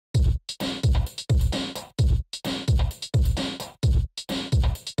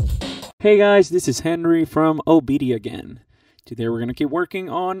Hey guys, this is Henry from OBEDIA again. Today we're going to keep working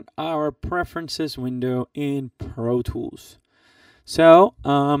on our preferences window in Pro Tools. So,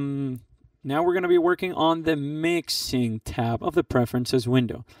 now we're going to be working on the mixing tab of the preferences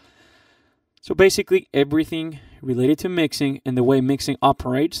window. So basically everything related to mixing and the way mixing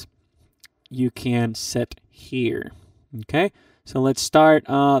operates, you can set here. Okay, so let's start.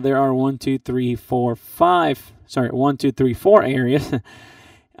 There are 1, 2, 3, 4 areas.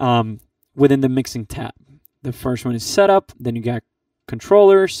 Within the mixing tab. The first one is setup, then you got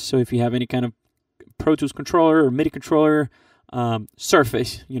controllers. So if you have any kind of Pro Tools controller or MIDI controller,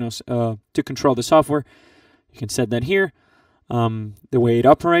 surface, to control the software, you can set that here. The way it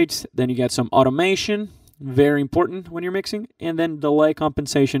operates, then you got some automation, very important when you're mixing, and then delay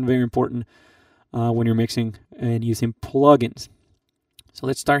compensation, very important when you're mixing and using plugins. So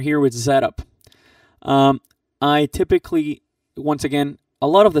let's start here with setup. I typically, once again, a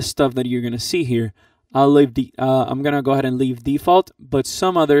lot of the stuff that you're going to see here, I'm going to go ahead and leave default, but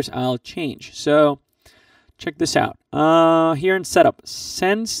some others I'll change. So check this out. Here in setup,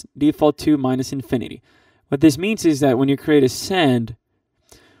 sends default to -infinity. What this means is that when you create a send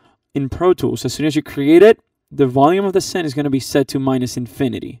in Pro Tools, as soon as you create it, the volume of the send is going to be set to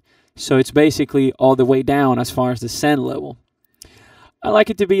 -infinity. So it's basically all the way down as far as the send level. I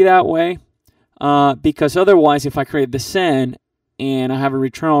like it to be that way because otherwise if I create the send and I have a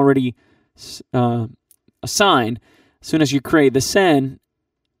return already assigned, as soon as you create the send,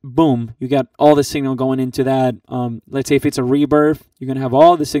 boom, you got all the signal going into that. Let's say if it's a reverb, you're going to have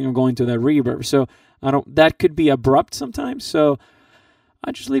all the signal going to that reverb. So that could be abrupt sometimes. So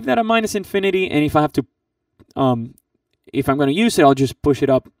I just leave that at -infinity. And if I have to, if I'm going to use it, I'll just push it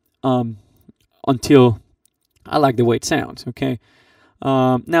up until I like the way it sounds. Okay.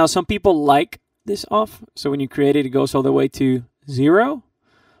 Now some people like this off. So when you create it, it goes all the way to 0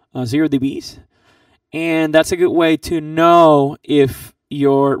 dBs, and that's a good way to know if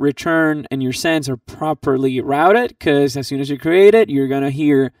your return and your sends are properly routed, because as soon as you create it, you're going to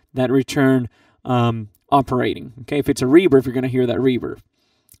hear that return operating. Okay, if it's a reverb, you're going to hear that reverb.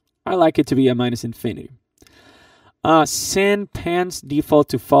 I like it to be at -infinity. Sandpan's default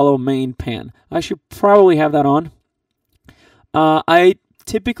to follow main pan. I should probably have that on. I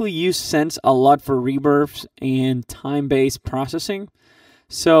typically use sends a lot for reverbs and time-based processing.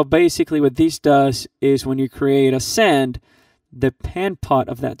 So basically what this does is when you create a send, the pan pot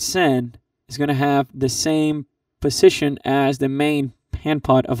of that send is going to have the same position as the main pan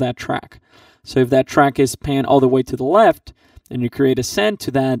pot of that track. So if that track is panned all the way to the left and you create a send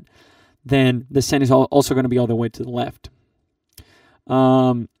to that, then the send is also going to be all the way to the left.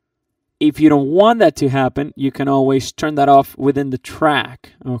 If you don't want that to happen, you can always turn that off within the track,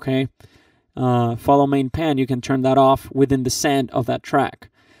 okay? Follow main pan, you can turn that off within the send of that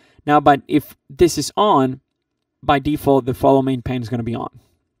track. Now, but if this is on, by default, the follow main pan is going to be on.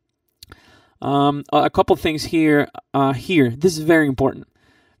 A couple things here. This is very important.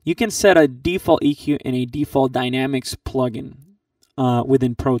 You can set a default EQ and a default dynamics plugin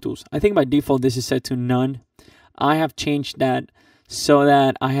within Pro Tools. I think by default, this is set to none. I have changed that so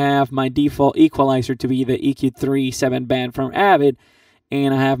that I have my default equalizer to be the EQ3 7-band from Avid,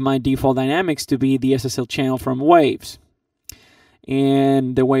 and I have my default dynamics to be the SSL channel from Waves.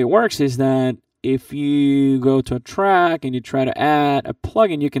 And the way it works is that if you go to a track and you try to add a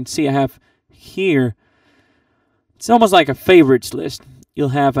plugin, you can see I have here, it's almost like a favorites list.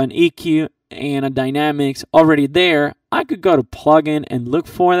 You'll have an EQ and a dynamics already there. I could go to plugin and look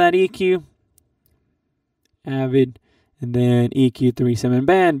for that EQ, Avid, and then EQ3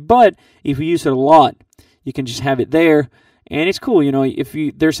 7-band. But if you use it a lot, you can just have it there, and it's cool. If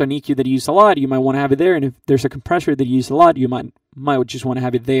there's an EQ that you use a lot, you might want to have it there, and if there's a compressor that you use a lot, you might just want to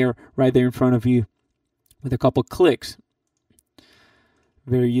have it there, right there in front of you, with a couple clicks.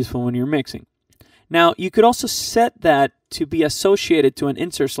 Very useful when you're mixing. Now you could also set that to be associated to an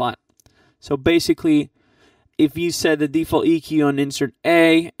insert slot. So basically, if you set the default EQ on insert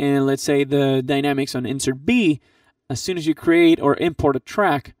A and let's say the dynamics on insert B, as soon as you create or import a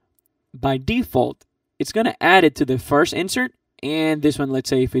track, by default, it's going to add it to the first insert, and this one, let's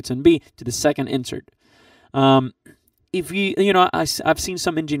say if it's on B, to the second insert. If I've seen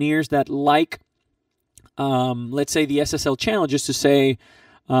some engineers that like, let's say the SSL channel, just to say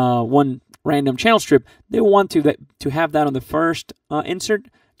one random channel strip, they want to have that on the first insert,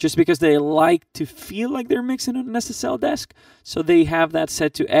 just because they like to feel like they're mixing on an SSL desk. So they have that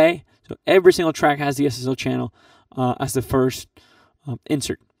set to A. So every single track has the SSL channel as the first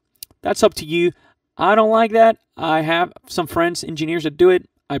insert. That's up to you. I don't like that. I have some friends, engineers, that do it.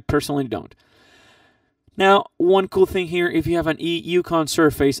 I personally don't. Now, one cool thing here, if you have an Yukon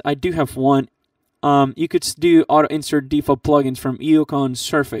Surface, I do have one. You could do auto insert default plugins from Yukon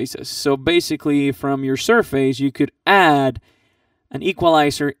Surfaces. So basically, from your Surface, you could add an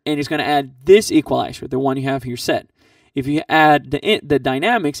equalizer, and it's going to add this equalizer, the one you have here set. If you add the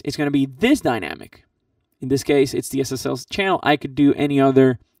dynamics, it's going to be this dynamic. In this case, it's the SSL channel. I could do any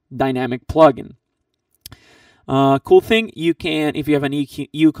other dynamic plugin. Cool thing, you can, if you have an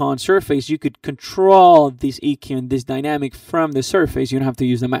Yukon Surface, you could control this EQ and this dynamic from the Surface. You don't have to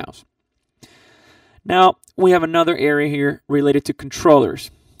use the mouse. Now, we have another area here related to controllers.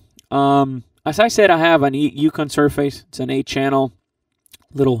 As I said, I have an Yukon Surface. It's an 8-channel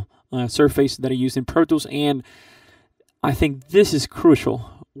little surface that I use in Pro Tools, and I think this is crucial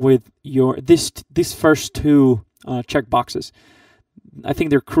with your this first two checkboxes. I think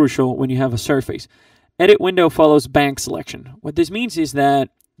they're crucial when you have a surface. Edit window follows bank selection. What this means is that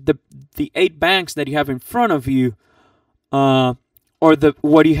the 8 banks that you have in front of you, or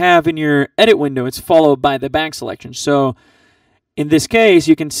what you have in your edit window, it's followed by the bank selection. So in this case,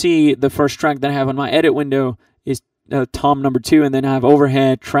 you can see the first track that I have on my edit window is tom number 2, and then I have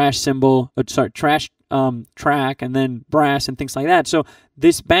overhead, trash cymbal, trash track, and then brass and things like that. So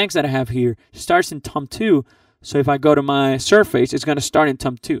this banks that I have here starts in tom 2. So if I go to my surface, it's going to start in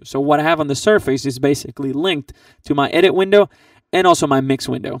tom 2. So what I have on the surface is basically linked to my edit window and also my mix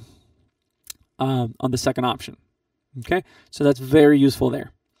window on the second option. Okay, so that's very useful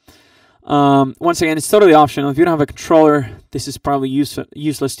there. Once again, it's totally optional. If you don't have a controller, this is probably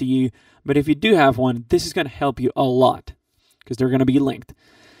useless to you. But if you do have one, this is going to help you a lot because they're going to be linked.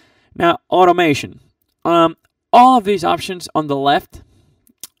 Now, automation. All of these options on the left,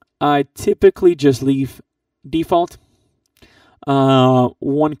 I typically just leave default.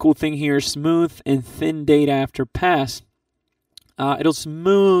 One cool thing here, smooth and thin data after pass. It'll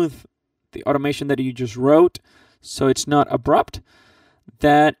smooth the automation that you just wrote, so it's not abrupt.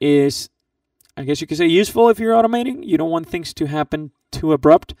 That is, I guess you could say, useful if you're automating. You don't want things to happen too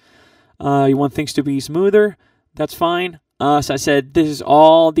abrupt. You want things to be smoother. That's fine. As I said, this is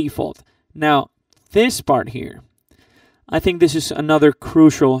all default. Now, this part here, I think this is another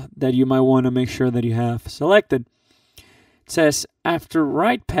crucial that you might want to make sure that you have selected. It says, after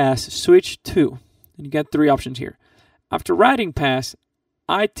write pass, switch to. And you get 3 options here. After writing pass,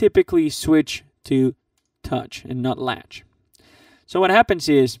 I typically switch to touch and not latch. So what happens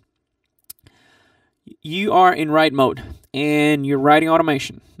is, you are in write mode and you're writing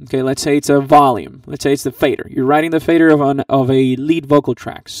automation. Okay, let's say it's a volume. Let's say it's the fader. You're writing the fader of a lead vocal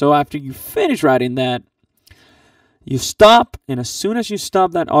track. So after you finish writing that, you stop, and as soon as you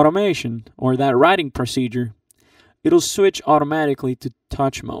stop that automation or that writing procedure, it'll switch automatically to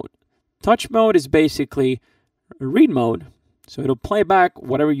touch mode. Touch mode is basically a read mode, so it'll play back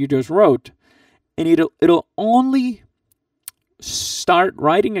whatever you just wrote, and it'll only start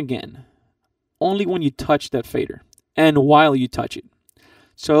writing again only when you touch that fader and while you touch it.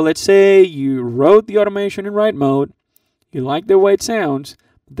 So let's say you wrote the automation in write mode, you like the way it sounds,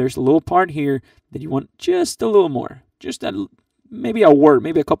 but there's a little part here that you want just a little more, just that, maybe a word,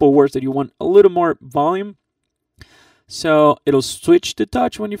 maybe a couple of words that you want a little more volume. So it'll switch to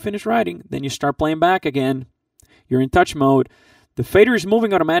touch when you finish writing. Then you start playing back again. You're in touch mode. The fader is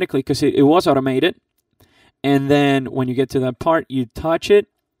moving automatically because it was automated. And then when you get to that part, you touch it,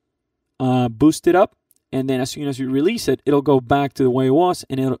 boost it up, and then as soon as you release it, it'll go back to the way it was,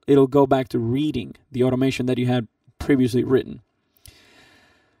 and it'll go back to reading the automation that you had previously written.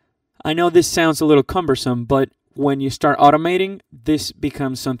 I know this sounds a little cumbersome, but when you start automating, this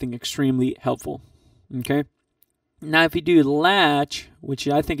becomes something extremely helpful. Okay? Now, if you do latch, which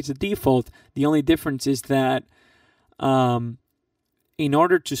I think is a default, the only difference is that in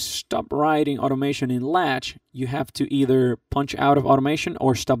order to stop writing automation in latch, you have to either punch out of automation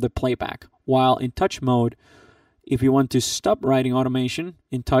or stop the playback. While in touch mode, if you want to stop writing automation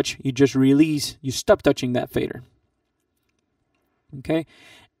in touch, you just release, you stop touching that fader. Okay?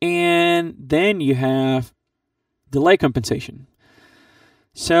 And then you have delay compensation.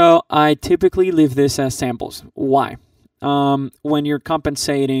 So I typically leave this as samples. Why? When you're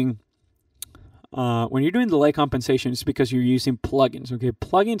compensating, when you're doing delay compensation, it's because you're using plugins. Okay,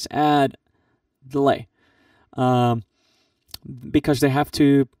 plugins add delay because they have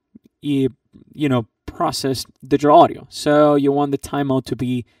to, process digital audio. So you want the time mode to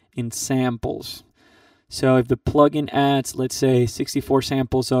be in samples. So if the plugin adds, let's say, 64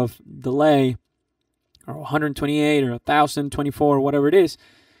 samples of delay, or 128 or 1024, whatever it is,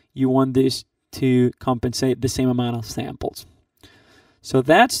 you want this to compensate the same amount of samples. So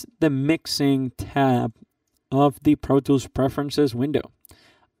that's the mixing tab of the Pro Tools Preferences window.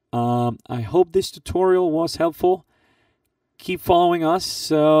 I hope this tutorial was helpful. Keep following us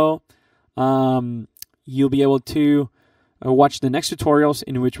so you'll be able to watch the next tutorials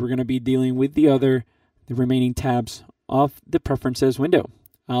in which we're going to be dealing with the remaining tabs of the Preferences window.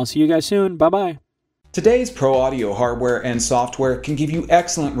 I'll see you guys soon. Bye-bye. Today's pro audio hardware and software can give you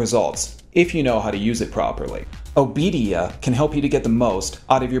excellent results if you know how to use it properly. OBEDIA can help you to get the most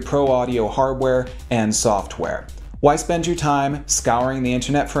out of your pro audio hardware and software. Why spend your time scouring the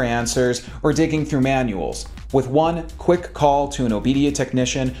internet for answers or digging through manuals? With one quick call to an OBEDIA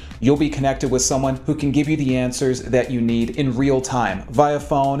technician, you'll be connected with someone who can give you the answers that you need in real time via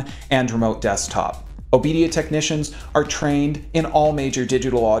phone and remote desktop. OBEDIA technicians are trained in all major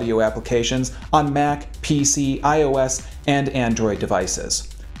digital audio applications on Mac, PC, iOS, and Android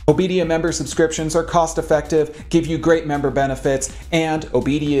devices. OBEDIA member subscriptions are cost-effective, give you great member benefits, and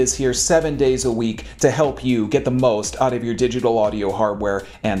OBEDIA is here 7 days a week to help you get the most out of your digital audio hardware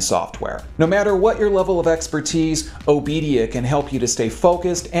and software. No matter what your level of expertise, OBEDIA can help you to stay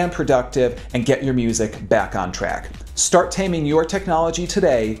focused and productive and get your music back on track. Start taming your technology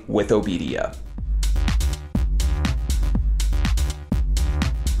today with OBEDIA.